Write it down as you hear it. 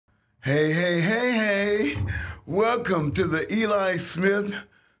Hey, hey, hey, hey. Welcome to the Eli Smith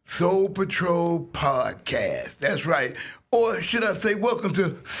Soul Patrol podcast. That's right. Or should I say, welcome to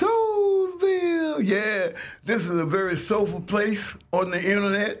Soulville. Yeah, this is a very soulful place on the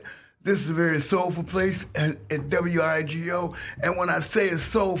internet. This is a very soulful place at WIGO. And when I say it's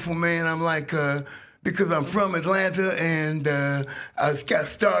soulful, man, I'm like, because I'm from Atlanta and I got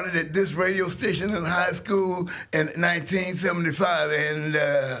started at this radio station in high school in 1975. And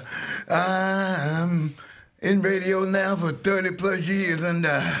I'm in radio now for 30 plus years. And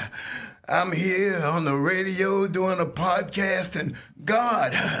I'm here on the radio doing a podcast, and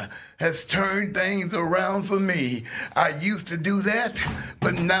God has turned things around for me. I used to do that,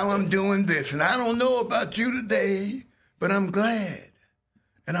 but now I'm doing this. And I don't know about you today, but I'm glad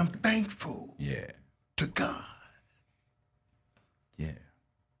and I'm thankful. Yeah. To God. Yeah.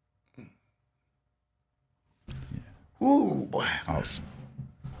 Yeah. Ooh, boy. Awesome.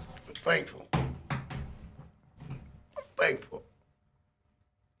 I'm thankful. I'm thankful.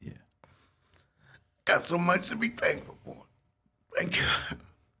 Yeah. Got so much to be thankful for. Thank you.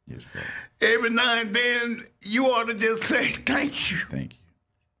 Yes, bro. Every now and then, you ought to just say thank you. Thank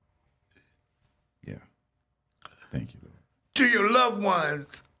you. Yeah. Thank you, Lord. To your loved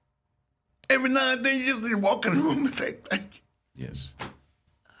ones. Every now and then, you just walk in the room and say thank you. Yes.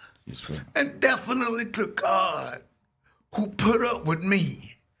 Yes, sir. And definitely to God, who put up with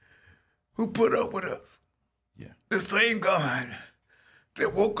me, who put up with us. Yeah. The same God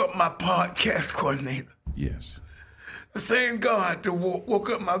that woke up my podcast coordinator. Yes. The same God that woke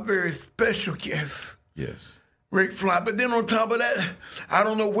up my very special guest. Yes. Rick Fly. But then on top of that, I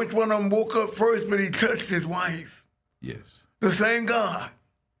don't know which one of them woke up first, but he touched his wife. Yes. The same God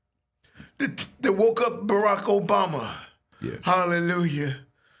that woke up Barack Obama. Yes. Hallelujah.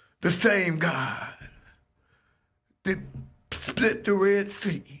 The same God that split the Red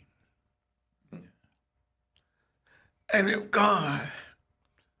Sea. And if God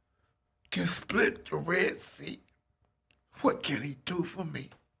can split the Red Sea, what can he do for me?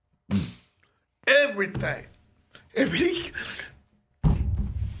 Everything. If he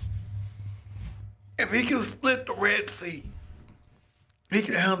can split the Red Sea, he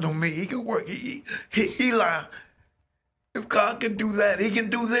can handle me. He can work. Eli, if God can do that, he can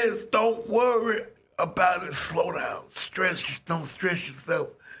do this. Don't worry about it. Slow down. Don't stress yourself.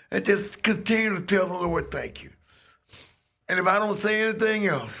 And just continue to tell the Lord thank you. And if I don't say anything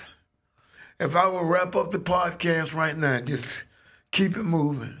else, if I will wrap up the podcast right now and just keep it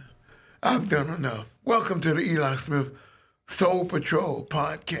moving, I've done enough. Welcome to the Eli Smith Soul Patrol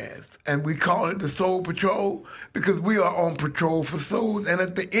podcast. And we call it the Soul Patrol because we are on patrol for souls. And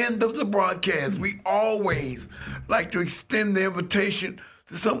at the end of the broadcast, we always like to extend the invitation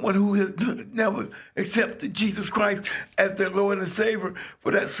to someone who has never accepted Jesus Christ as their Lord and Savior,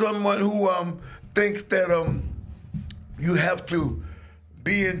 for that someone who thinks that you have to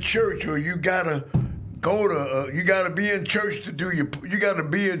be in church, or you gotta go to, you gotta be in church to do you gotta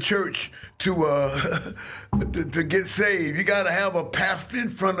be in church to get saved. You gotta have a pastor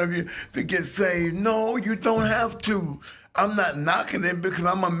in front of you to get saved. No, you don't have to. I'm not knocking it because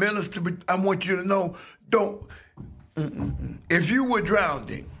I'm a minister, but I want you to know, don't. If you were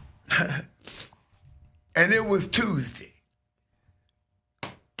drowning and it was Tuesday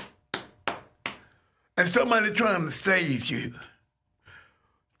and somebody trying to save you,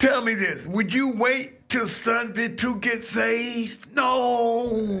 tell me this, would you wait till Sunday to get saved?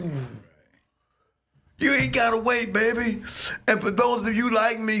 No. You ain't got to wait, baby. And for those of you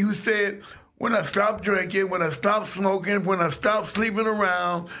like me who said, when I stop drinking, when I stop smoking, when I stop sleeping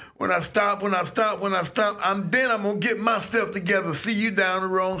around, when I stop, I'm going to get myself together. See you down the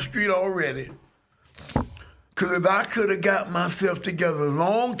wrong street already. Because if I could have got myself together a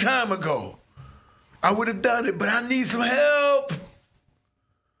long time ago, I would have done it, but I need some help.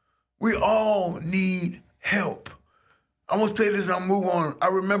 We all need help. I'm going to say this and I'll move on. I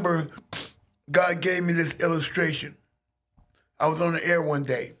remember God gave me this illustration. I was on the air one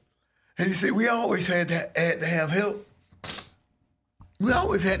day, and he said, we always had to have help. We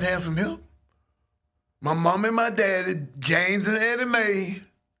always had to have some help. My mom and my daddy, James and Eddie Mae,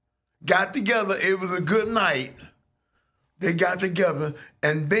 got together. It was a good night. They got together,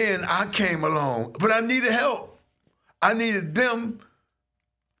 and then I came along. But I needed help. I needed them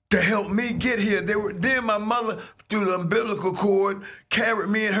to help me get here. Then my mother, through the umbilical cord, carried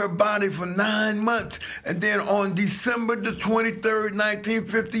me in her body for 9 months. And then on December the 23rd,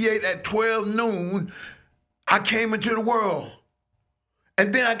 1958, at 12 noon, I came into the world.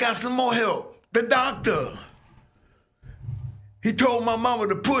 And then I got some more help. The doctor. He told my mama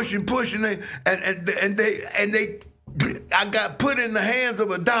to push and push, and they I got put in the hands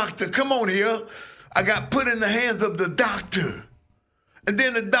of a doctor. Come on here. I got put in the hands of the doctor. And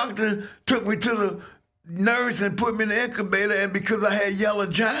then the doctor took me to the nurse and put me in the incubator. And because I had yellow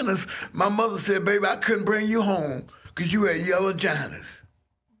jaundice, my mother said, baby, I couldn't bring you home because you had yellow jaundice.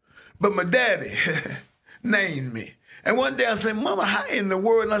 But my daddy named me. And one day I said, Mama, how in the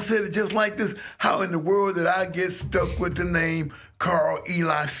world, and I said it just like this, how in the world did I get stuck with the name Carl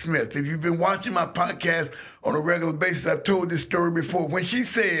Eli Smith? If you've been watching my podcast on a regular basis, I've told this story before. When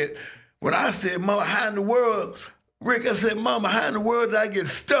I said, Mama, how in the world, Rick, I said, Mama, how in the world did I get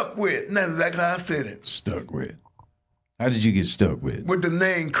stuck with? And that's exactly how I said it. Stuck with. How did you get stuck with? With the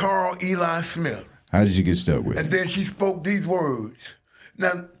name Carl Eli Smith. How did you get stuck with? And then she spoke these words.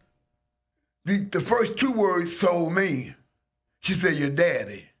 Now, the first two words sold me. She said, your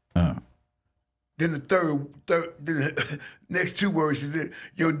daddy. Then the next two words, she said,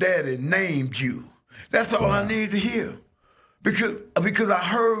 your daddy named you. That's all I needed to hear. Because I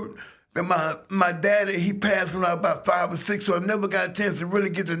heard that my daddy, he passed when I was about 5 or 6, so I never got a chance to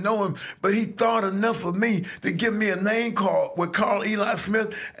really get to know him, but he thought enough of me to give me a name called with Carl Eli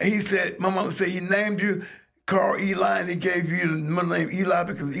Smith, and he said, my mama said he named you Carl Eli, and he gave you the name Eli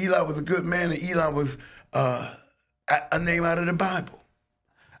because Eli was a good man, and Eli was a name out of the Bible.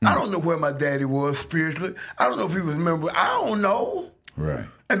 I don't know where my daddy was spiritually. I don't know if he was a member. I don't know. Right.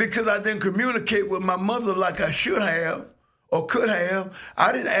 And because I didn't communicate with my mother like I should have or could have,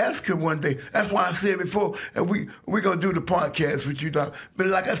 I didn't ask her one day. That's why I said before, and we're going to do the podcast with you, Doc. But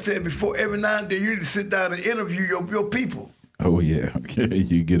like I said before, every now and then you need to sit down and interview your people. Oh, yeah.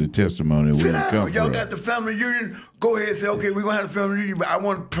 You get a testimony where you come from. Y'all got the family reunion. Go ahead and say, okay, we're going to have a family reunion, but I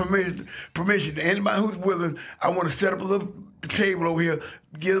want permission to anybody who's willing. I want to set up a little table over here,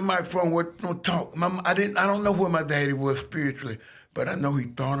 get a microphone, don't talk. I don't know where my daddy was spiritually, but I know he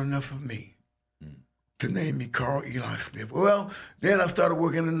thought enough of me to name me Carl Eli Smith. Well, then I started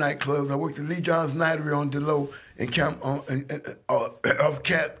working in the nightclubs. I worked at Lee John's Nightery on Delow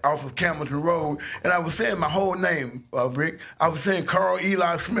off of Campbellton Road, and I was saying my whole name, Rick. I was saying Carl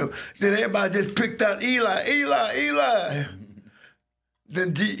Eli Smith. Then everybody just picked out Eli.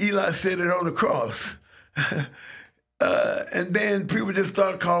 Then Eli said it on the cross. And then people just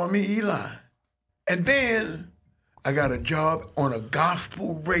started calling me Eli. And then I got a job on a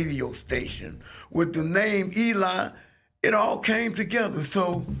gospel radio station with the name Eli. It all came together.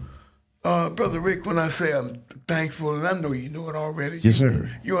 So, Brother Rick, when I say I'm thankful, and I know you know it already. Yes, sir.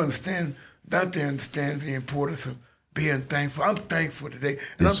 You understand, Dante understands the importance of being thankful. I'm thankful today.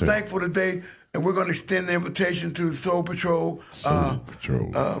 And yes, I'm thankful today, and we're going to extend the invitation to the Soul Patrol.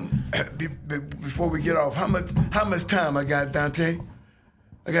 Before we get off, how much time I got, Dante?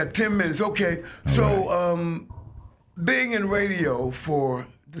 I got 10 minutes. Okay. Being in radio for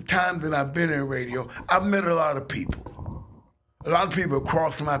the time that I've been in radio, I've met a lot of people. A lot of people have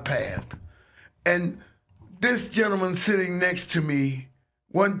crossed my path. And this gentleman sitting next to me,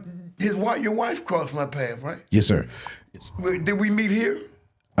 your wife crossed my path, right? Yes, sir. Did we meet here?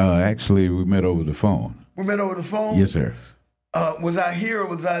 Actually, we met over the phone. We met over the phone? Yes, sir. Was I here or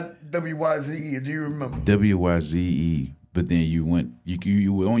was I WYZE? Do you remember? WYZE, but then you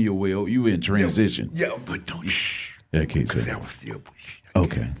were on your way, you were in transition. Yeah, but don't shh. Okay, sir. That was still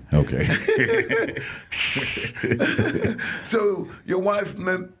Okay. So your wife,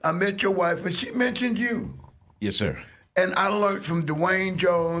 I met your wife, and she mentioned you. Yes, sir. And I learned from Dwayne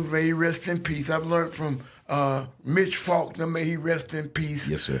Jones, may he rest in peace. I've learned from Mitch Faulkner, may he rest in peace.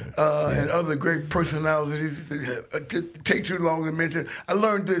 Yes, sir. And other great personalities. It takes too long to mention. I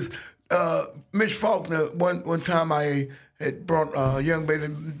learned this. Mitch Faulkner, one time I had brought a young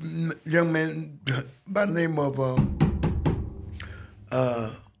man by the name of,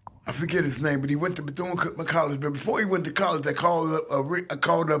 I forget his name, but he went to Bethune-Cookman College. But before he went to college, I called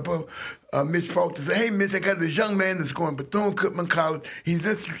up Mitch Faulkner and said, hey, Mitch, I got this young man that's going to Bethune-Cookman College. He's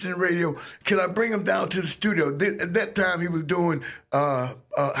interested in radio. Can I bring him down to the studio? At that time, he was doing a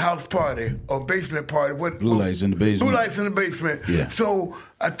house party or basement party. Blue Lights in the Basement. Blue Lights in the Basement. Yeah. So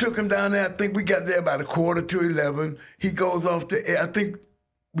I took him down there. I think we got there about 11:15. He goes off the air. I think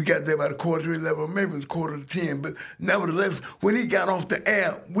we got there about 11:15, or maybe it was 9:45. But nevertheless, when he got off the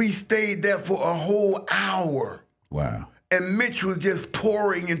air, we stayed there for a whole hour. Wow. And Mitch was just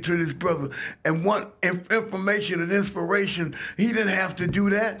pouring into this brother and want information and inspiration. He didn't have to do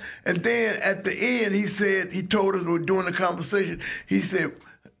that. And then at the end, he told us, during the conversation, he said,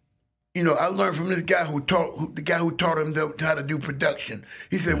 you know, I learned from this guy who taught him how to do production.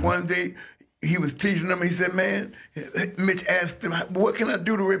 He said one day, he was teaching them. He said, man, Mitch asked him, what can I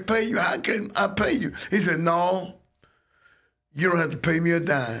do to repay you? How can I pay you? He said, no, you don't have to pay me a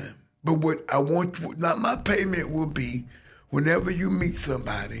dime. But what I want, not my payment will be, whenever you meet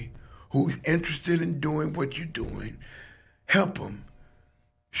somebody who's interested in doing what you're doing, help them.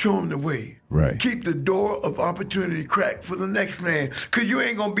 Show them the way. Right. Keep the door of opportunity cracked for the next man, because you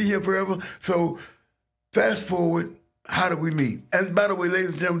ain't going to be here forever. So fast forward, how do we meet? And by the way,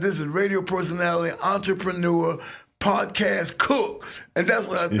 ladies and gentlemen, this is radio personality, entrepreneur, podcast cook. And that's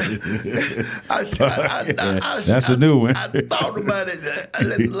what that's a new one. I thought about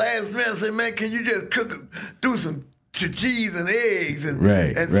it. Last man said, man, can you just do some cheese and eggs? And,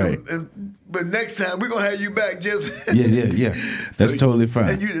 right. But next time we're gonna have you back. Just yeah. That's totally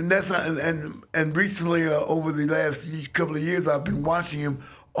fine. And recently, over the last couple of years, I've been watching him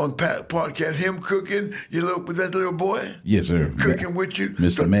on podcast. Him cooking. Was that little boy? Yes, sir. Cooking with you,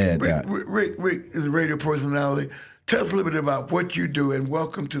 Mr. Mad Dot. Rick is a radio personality. Tell us a little bit about what you do, and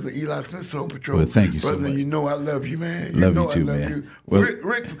welcome to the Eli Smith Soul Patrol. Well, thank you brother, so much. You know I love you, man. Love you too, man. You. Well,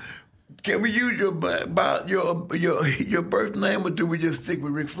 Rick, can we use your birth name, or do we just stick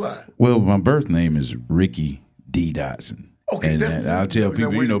with Rick Fly? Well, my birth name is Ricky D. Dotson. Okay, and I'll tell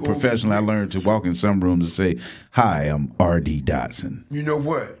people, professionally, I learned to walk in some rooms and say, "Hi, I'm R.D. Dotson." You know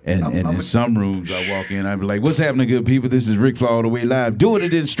what? And in some rooms I walk in, I be like, "What's happening, good people? This is Rick Fly all the way live, doing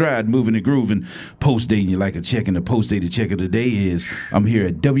it in stride, moving and grooving, post dating you like a check." And the post dated check of the day is I'm here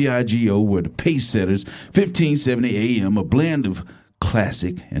at WIGO, where the pace setters, 1570 AM, a blend of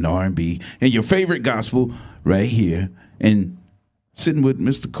classic and R&B, and your favorite gospel right here, and sitting with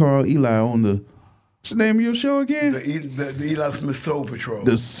Mr. Carl Eli on the. What's the name of your show again? The Eli Smith Soul Patrol.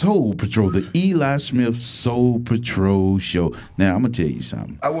 The Soul Patrol, the Eli Smith Soul Patrol show. Now, I'm going to tell you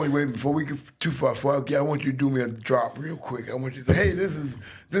something. I want you, wait, before we get too far, I want you to do me a drop real quick. I want you to say, hey, this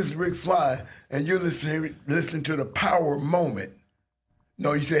is Rick Fly, and you're listening to the Power Moment.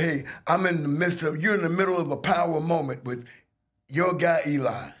 No, you say, hey, you're in the middle of a power moment with your guy,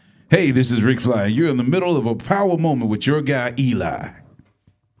 Eli. Hey, this is Rick Fly, and you're in the middle of a power moment with your guy, Eli.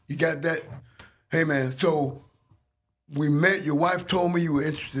 You got that? Hey, man, so we met. Your wife told me you were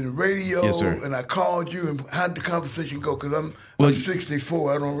interested in radio. Yes, sir. And I called you, and how'd the conversation go? Because I'm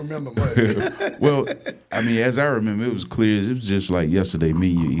 64. I don't remember much. Well, I mean, as I remember, it was clear. It was just like yesterday,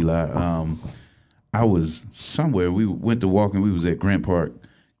 me and you, Eli. I was somewhere. We went to walk, and we was at Grant Park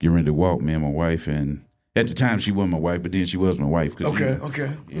getting ready to walk, me and my wife. And at the time, she wasn't my wife, but then she was my wife. Okay.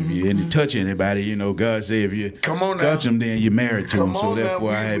 If you into touch anybody, God say if you touch them, then you're married to them. So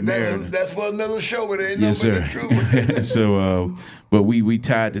therefore, I had married her. That's for another show, but it ain't yes, nothing sir. true. So, but we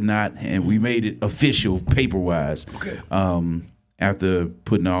tied the knot and we made it official paper-wise. Okay. After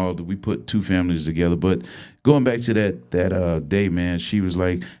we put two families together. But going back to that day, man, she was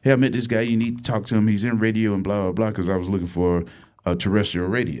like, "Hey, I met this guy. You need to talk to him. He's in radio and blah blah blah." Because I was looking for terrestrial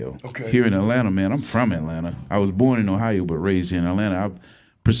radio here in Atlanta, man. I'm from Atlanta. I was born in Ohio, but raised here in Atlanta. I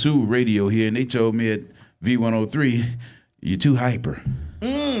pursued radio here, and they told me at V103, "You're too hyper."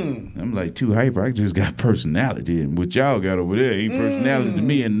 I'm like, too hyper? I just got personality, and what y'all got over there ain't personality to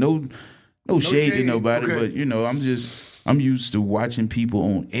me, and no shade to nobody, but I'm used to watching people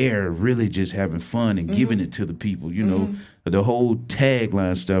on air really just having fun and giving it to the people. The whole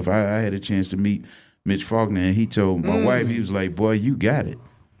tagline stuff. I had a chance to meet Mitch Faulkner, and he told my wife, he was like, "Boy, you got it."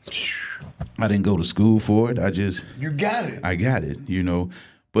 I didn't go to school for it. You got it. I got it,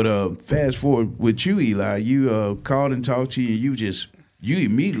 But fast forward with you, Eli, you called and talked to you, and you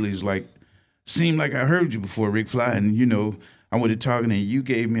immediately was like, seemed like I heard you before, Rick Fly, and I went to talking, and you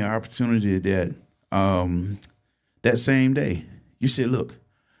gave me an opportunity that same day. You said, "Look,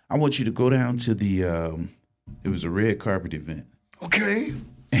 I want you to go down to the it was a red carpet event." Okay.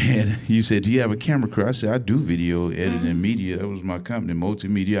 And you said, "Do you have a camera crew?" I said, "I do video editing and media." That was my company,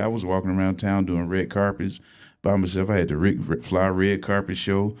 Multimedia. I was walking around town doing red carpets by myself. I had the Rick Fly red carpet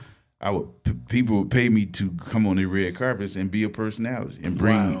show. People would pay me to come on the red carpets and be a personality and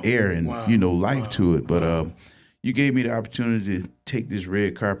bring air and life to it. But you gave me the opportunity to take this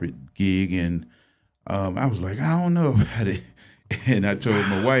red carpet gig, and I was like, "I don't know about it." And I told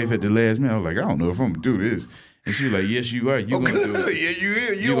my wife at the last minute, I was like, "I don't know if I'm gonna do this." And she was like, "Yes, you are. You're going to do it." Yeah, you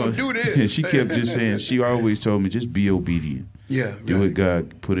are. You're going to do this. And she kept just saying, she always told me, just be obedient. Yeah. Do what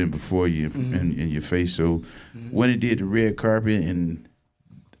God put in before you and in your face. So when it did the red carpet, and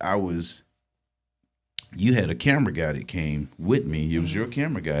you had a camera guy that came with me. It was your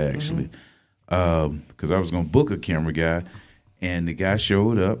camera guy, actually. Because I was going to book a camera guy. And the guy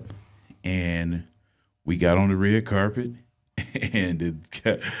showed up, and we got on the red carpet, and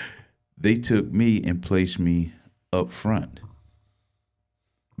they took me and placed me up front.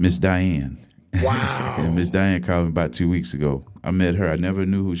 Miss Diane. Wow. And Miss Diane called me about 2 weeks ago. I met her. I never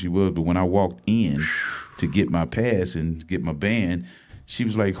knew who she was, but when I walked in to get my pass and get my band, she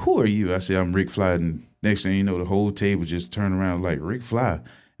was like, "Who are you?" I said, "I'm Rick Fly." And next thing you know, the whole table just turned around like, "Rick Fly."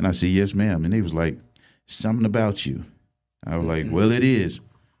 And I said, "Yes, ma'am." And they was like, "Something about you." I was like, "Well, it is."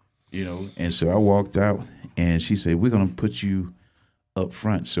 You know, and so I walked out, and she said, "We're gonna put you up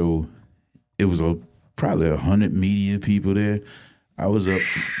front." So it was probably 100 media people there. I was up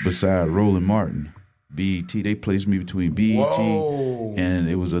beside Roland Martin, BET. They placed me between BET and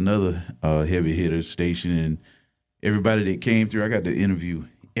it was another heavy hitter station, and everybody that came through, I got to interview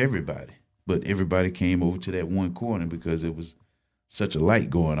everybody, but everybody came over to that one corner because it was such a light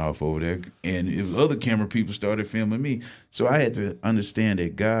going off over there, and if other camera people started filming me. So I had to understand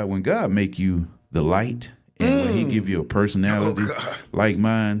that when God make you the light, and when he give you a personality like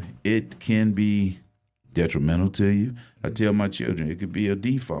mine, it can be detrimental to you. I tell my children it could be a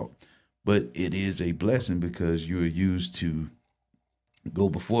default, but it is a blessing because you're used to go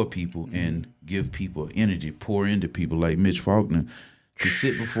before people and give people energy, pour into people like Mitch Faulkner, to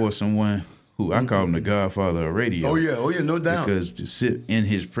sit before someone who I call him the godfather of radio. Oh yeah, no doubt. Because to sit in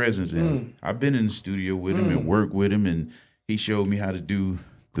his presence, and I've been in the studio with him and worked with him, and he showed me how to do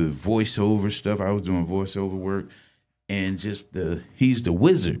the voiceover stuff. I was doing voiceover work, and he's the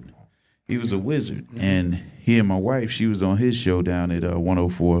wizard. He was a wizard, and he and my wife, she was on his show down at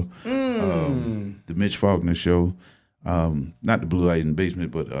 104, the Mitch Faulkner show, not the Blue Light in the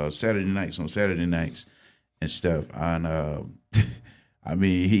Basement, but Saturday nights and stuff. And I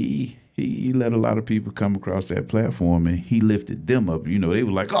mean, he let a lot of people come across that platform, and he lifted them up. You know, they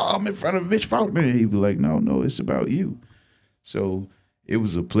were like, "Oh, I'm in front of Mitch Faulkner." And he was like, "No, it's about you." So it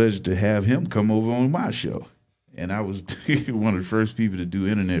was a pleasure to have him come over on my show. And I was one of the first people to do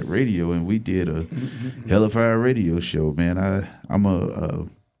internet radio, and we did a hellified radio show, man. I'm a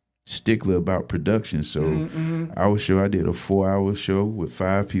stickler about production, so our show, I did a 4-hour show with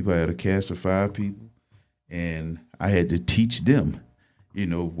 5 people. I had a cast of 5 people, and I had to teach them, you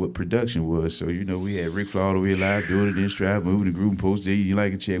know, what production was. So, you know, we had Rick Fly all the way live, doing it in stride, moving the group and post there. You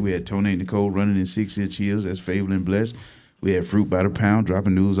like a check. We had Tony and Nicole running in 6-inch heels. That's Favored and Blessed. We had Fruit by the Pound,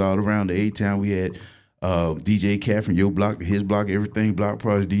 dropping news all around the A-Town. We had DJ Cat from Your Block, His Block, everything, Block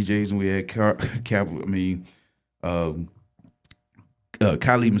Project DJs, and we had Kylie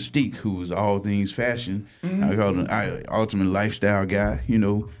Mystique, who was all things fashion. I called him ultimate lifestyle guy. You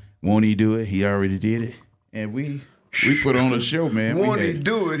know, won't he do it? He already did it, and we put on a show, man. Won't he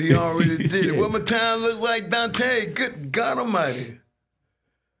do it? He already did it. What my time look like, Dante? Good God Almighty!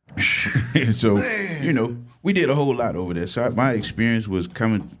 So you know, we did a whole lot over there. So my experience was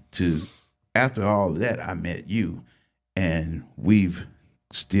coming to. After all of that, I met you, and we've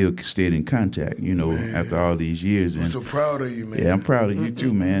still stayed in contact, you know, after all these years. And I'm so proud of you, man. Yeah, I'm proud of you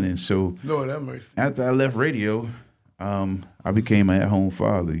too, man. And so Lord have mercy. After I left radio, I became an at-home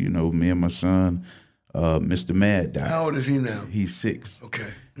father. You know, me and my son, Mr. Mad Dot. How old is he now? He's 6. Okay.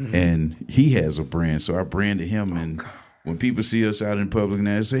 And he has a brand, so I branded him. And when people see us out in public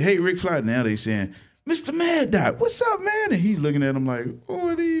now, they say, "Hey, Rick Fly," now they saying, "Mr. Mad Dot, what's up, man?" And he's looking at them like, "Who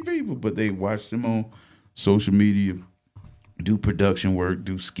are these people?" But they watched him on social media, do production work,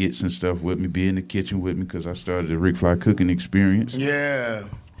 do skits and stuff with me, be in the kitchen with me, because I started the Rick Fly cooking experience. Yeah.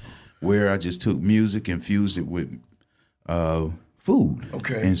 Where I just took music and fused it with food.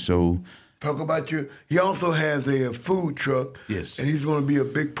 Okay. And so. Talk about you. He also has a food truck. Yes. And he's going to be a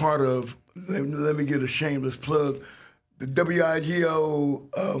big part of, let me get a shameless plug, the WIGO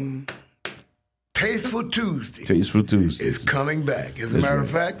Tasteful Tuesday. Tasteful Tuesday is coming back. As a matter of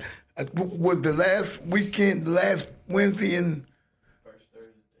fact, was the last Wednesday in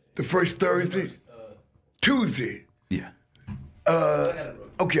the first Thursday? Tuesday. Yeah.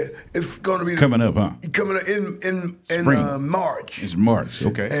 Okay, it's going to be coming up, huh? Coming up in March. It's March,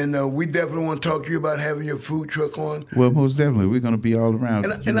 okay. And we definitely want to talk to you about having your food truck on. Well, most definitely, we're going to be all around.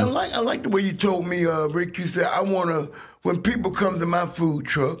 And I like the way you told me, Rick. You said I want to. When people come to my food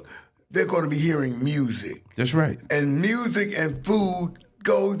truck, they're going to be hearing music. That's right. And music and food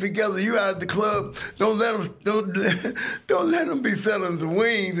goes together. You out at the club, don't let them be selling the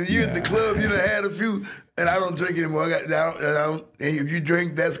wings. And you at the club, you done had a few. And I don't drink anymore. I don't. And if you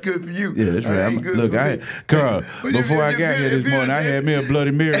drink, that's good for you. Yeah, that's right. Carl, before I got here this morning, I had me a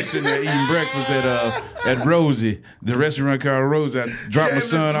Bloody Mary sitting there eating breakfast at Rosie, the restaurant called Rosie. I dropped my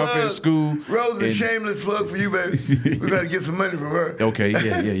son off at school. Rosie, shameless plug for you, baby. We got to get some money from her. Okay,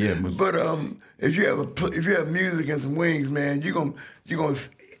 yeah. But if you have music and some wings, man, you're gonna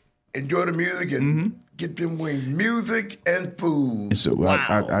enjoy the music and get them wings. Music and food. And so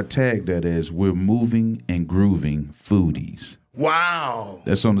I tagged that as we're moving and grooving foodies. Wow.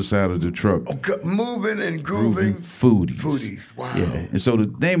 That's on the side of the truck. Okay. Moving and grooving. Foodies. Foodies. Wow. Yeah. And so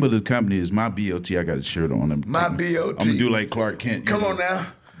the name of the company is My BLT. I got a shirt on them. My BLT. I'm gonna do like Clark Kent. Come on now.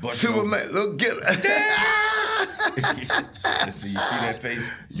 Superman. Look, get See, you see that face?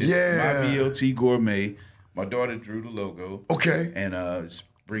 It's Yeah. My BLT Gourmet. My daughter drew the logo. Okay. And it's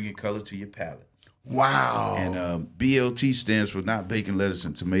bringing color to your palate. Wow. And BLT stands for not bacon, lettuce,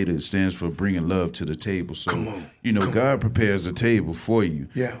 and tomato. It stands for bringing love to the table. So, God prepares a table for you.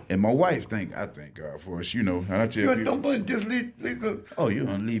 Yeah. And my wife I thank God for us. And I tell people, don't just leave. oh, you're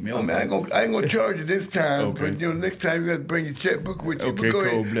going to leave me. I mean, I ain't gonna charge you this time, Okay. but next time you got to bring your checkbook with you. Okay, But go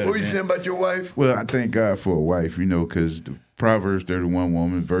ahead. cold-blooded, What you man. saying about your wife? Well, I thank God for a wife, because the Proverbs 31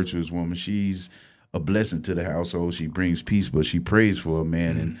 woman, virtuous woman, she's a blessing to the household. She brings peace, but she prays for a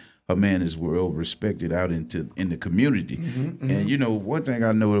man, and her man is well respected out in the community. And one thing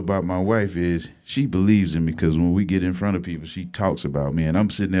I know about my wife is she believes in me, because when we get in front of people, she talks about me, and I'm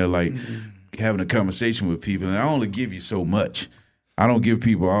sitting there like having a conversation with people, and I only give you so much. I don't give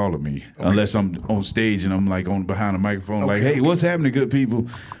people all of me unless I'm on stage and I'm like behind the microphone, like, hey, what's happening, good people?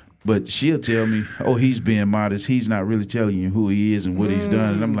 But she'll tell me, oh, he's being modest. He's not really telling you who he is and what he's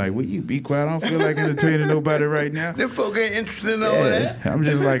done. And I'm like, will you be quiet? I don't feel like entertaining nobody right now. Them folk ain't interested in all that. I'm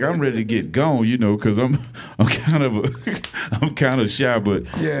just like, I'm ready to get gone, because I'm kind of shy,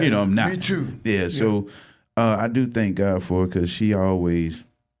 but I'm not. Me too. Yeah, so I do thank God for her, because she always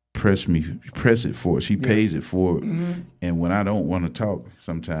press it forward. She pays it forward. And when I don't want to talk,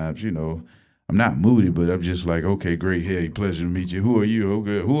 sometimes, I'm not moody, but I'm just like, okay, great, hey, pleasure to meet you. Who are you?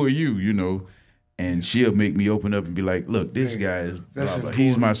 Okay, who are you? And she'll make me open up and be like, look, this guy is blah, blah.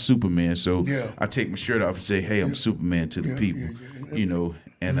 He's my Superman. So I take my shirt off and say, hey, I'm Superman to the people,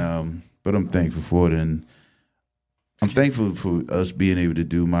 And but I'm thankful for it, and I'm thankful for us being able to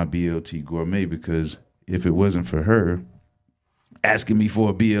do My BLT Gourmet, because if it wasn't for her asking me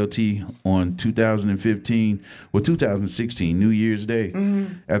for a BLT on 2016, New Year's Day,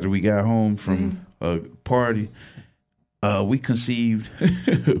 after we got home from a party, we conceived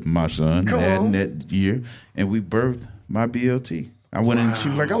my son that year, and we birthed My BLT. I went in, she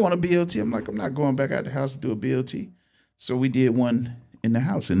was like, I want a BLT. I'm like, I'm not going back out the house to do a BLT. So we did one in the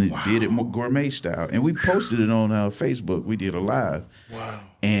house, and it did it more gourmet style. And we posted it on Facebook. We did a live. Wow.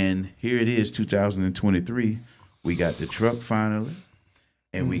 And here it is, 2023. We got the truck finally,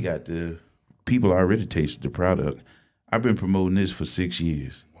 and we got the people already tasted the product. I've been promoting this for 6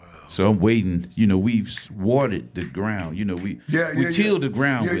 years. Wow. So I'm waiting. We've watered the ground. We tilled the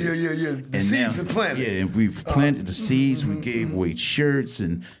ground. Yeah. The and seeds are planted. Yeah, and we've planted the seeds. We gave away shirts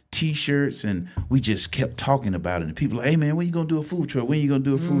and T-shirts, and we just kept talking about it. And people are like, hey, man, when you going to do a food truck? When you going to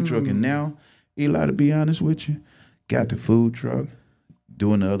do a food truck? And now, Eli, to be honest with you, got the food truck,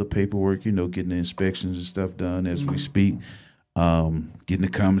 doing the other paperwork, getting the inspections and stuff done as we speak, getting the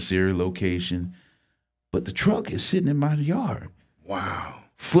commissary location. But the truck is sitting in my yard. Wow.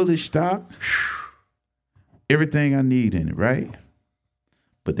 Fully stocked, everything I need in it, right?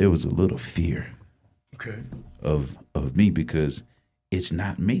 But there was a little fear of me, because it's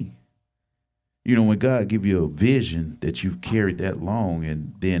not me. When God give you a vision that you've carried that long,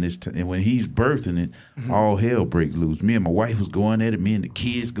 and then and when he's birthing it, all hell breaks loose. Me and my wife was going at it. Me and the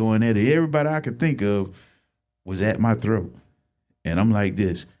kids going at it. Everybody I could think of was at my throat. And I'm like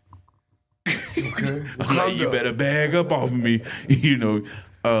this. Okay. I'm like, you better bag up off of me,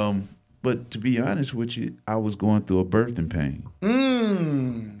 But to be honest with you, I was going through a birthing pain.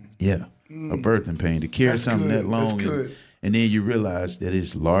 Yeah, a birthing pain. To carry something that long, and then you realize that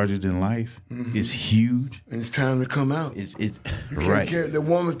it's larger than life. It's huge. And it's time to come out. It's right. The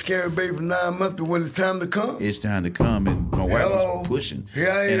woman carry a baby for 9 months, but when it's time to come, it's time to come. And my wife was pushing,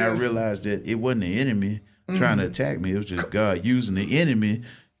 and I realized that it wasn't the enemy trying to attack me. It was just God using the enemy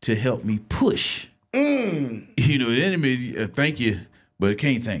to help me push. The enemy, thank you, but it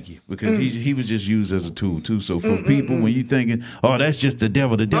can't thank you, because he was just used as a tool too. So for people, when you thinking, oh, that's just the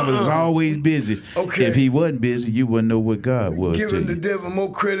devil is always busy. Okay. If he wasn't busy, you wouldn't know what God was. Giving the devil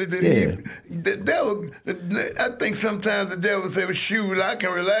more credit than the devil. I think sometimes the devil say, well, shoot, I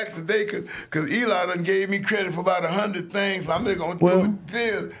can relax today because Eli done gave me credit for about 100 things. I'm just going to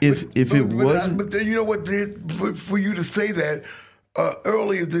do this. If it wasn't. But then, you know what, for you to say that,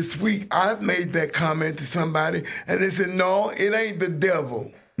 earlier this week, I made that comment to somebody, and they said, no, it ain't the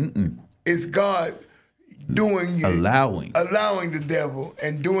devil. It's God allowing the devil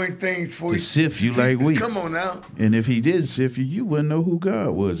and doing things for you. To sift you like wheat. Come on now. And if he did sift you, you wouldn't know who God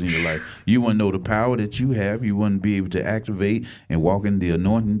was in your life. You wouldn't know the power that you have. You wouldn't be able to activate and walk in the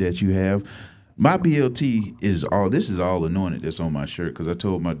anointing that you have. My BLT is all. This is all anointed. That's on my shirt because I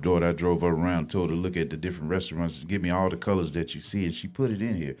told my daughter. I drove her around, told her to look at the different restaurants, give me all the colors that you see, and she put it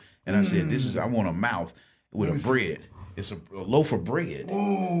in here. And I said, "This is. I want a mouth with a bread. It's a loaf of bread.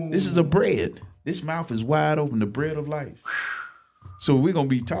 Ooh. This is a bread. This mouth is wide open. The bread of life. So we're gonna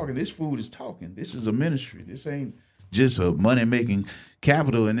be talking. This food is talking. This is a ministry. This ain't just a money making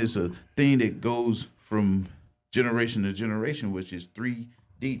capital, and it's a thing that goes from generation to generation, which is three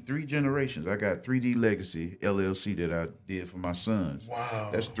generations. I got 3D Legacy LLC that I did for my sons. Wow.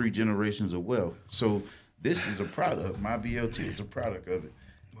 That's 3 generations of wealth. So this is a product. My BLT is a product of it.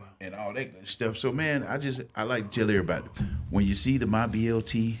 Wow. And all that good stuff. So man, I like to tell everybody, when you see the My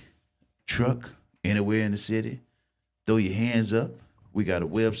BLT truck anywhere in the city, throw your hands up. We got a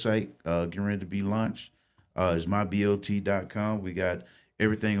website getting ready to be launched. It's myblt.com. We got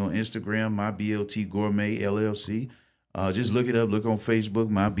everything on Instagram, My BLT Gourmet LLC. Just look it up. Look on Facebook,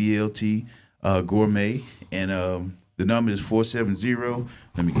 My BLT Gourmet. And the number is 470.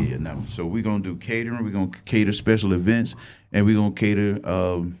 Let me get you a number. So we're going to do catering. We're going to cater special events. And we're going to cater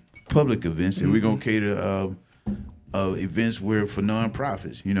public events. And we're going to cater events where for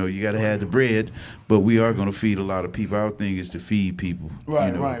nonprofits. You know, you got to have the bread, but we are going to feed a lot of people. Our thing is to feed people. Right,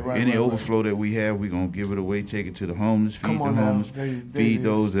 you know? right. Any overflow that we have, we're going to give it away, take it to the homeless, feed the homeless, feed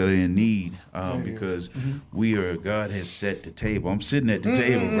those that are in need, because God has set the table. I'm sitting at the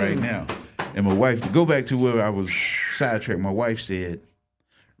table right now. And my wife, to go back to where I was sidetracked, my wife said,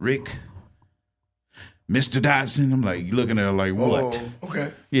 Rick, Mr. Dodson. I'm like, looking at her like, what? Oh,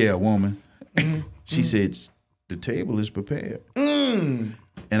 okay. Yeah, woman. She said, the table is prepared. And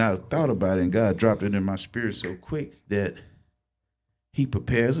I thought about it, and God dropped it in my spirit so quick that he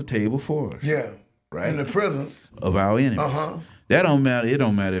prepares a table for us. Yeah. Right? In the presence of our enemies. Uh-huh. That don't matter. It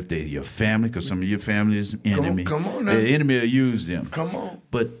don't matter if they're your family, because some of your family is enemy. Come on now. The enemy will use them. Come on.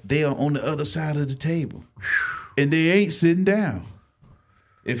 But they are on the other side of the table. And they ain't sitting down.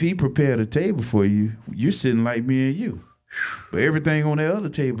 If he prepared a table for you, you're sitting like me and you. But everything on the other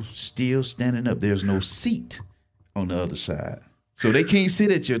table still standing up. There's no seat on the other side. So they can't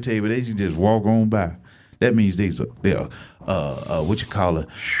sit at your table. They can just walk on by. That means they're what you call it,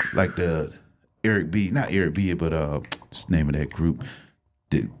 like the not Eric B, but what's the name of that group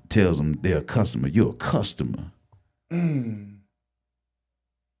that tells them they're a customer. You're a customer. The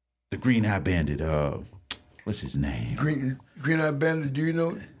Green Eye Bandit, what's his name? Green Eye Bandit, do you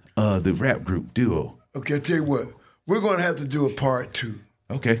know? The rap group duo. Okay, I tell you what, we're going to have to do a part 2.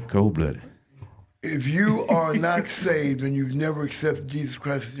 Okay, cold-blooded. If you are not saved and you've never accepted Jesus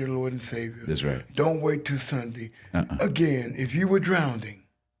Christ as your Lord and Savior, that's right. Don't wait till Sunday. Again, if you were drowning,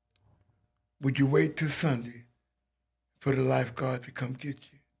 would you wait till Sunday for the lifeguard to come get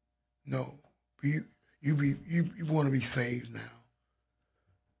you? No. You want to be saved now.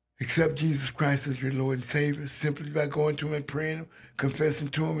 Accept Jesus Christ as your Lord and Savior simply by going to him and praying him, confessing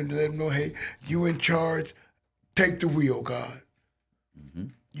to him, and let him know, hey, you in charge. Take the wheel, God.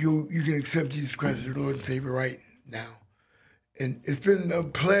 You can accept Jesus Christ as your Lord and Savior right now. And it's been a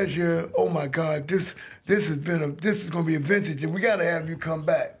pleasure. Oh my God, this is going to be a vintage, and we got to have you come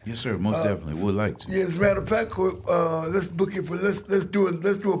back. Yes, sir. Most definitely, would like to. Yeah, as a matter of fact, let's book it for let's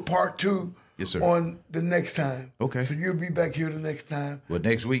do a part 2. Yes, sir. On the next time. Okay. So you'll be back here the next time. What,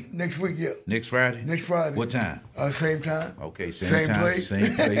 next week? Next week, yeah. Next Friday? Next Friday. What time? Same time. Okay, same time, place.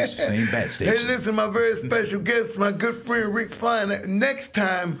 same place, same bat station. Hey, listen, my very special guest, my good friend Rick Fine. Next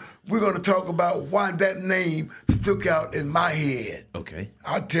time, we're going to talk about why that name stuck out in my head. Okay.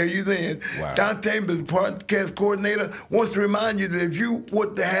 I'll tell you then. Wow. Dante, the podcast coordinator, wants to remind you that if you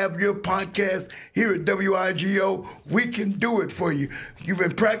want to have your podcast here at WIGO, we can do it for you. You've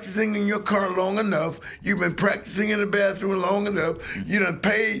been practicing in your car long enough. You've been practicing in the bathroom long enough. You done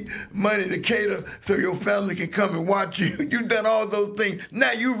paid money to cater so your family can come and watch you. You've done all those things.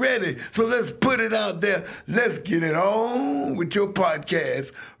 Now you ready. So let's put it out there. Let's get it on with your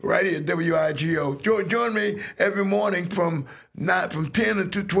podcast right here at WIGO. Join me every morning from 10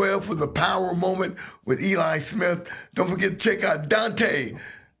 until 12 for the Power Moment with Eli Smith. Don't forget to check out Dante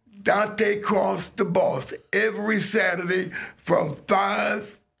Cross the Boss every Saturday from 4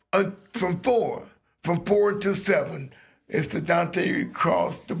 until 7. It's the Dante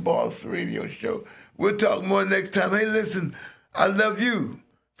Cross the Boss radio show. We'll talk more next time. Hey, listen, I love you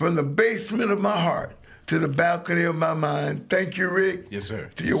from the basement of my heart to the balcony of my mind. Thank you, Rick. Yes, sir.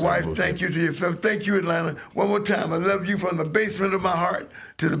 To your wife, thank you. To your family, thank you, Atlanta. One more time, I love you from the basement of my heart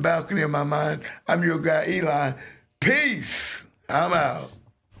to the balcony of my mind. I'm your guy, Eli. Peace. I'm out.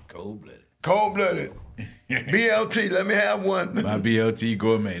 Cold-blooded. Cold-blooded. BLT, let me have one. My BLT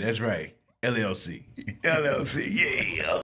Gourmet, that's right. LLC. LLC, yeah.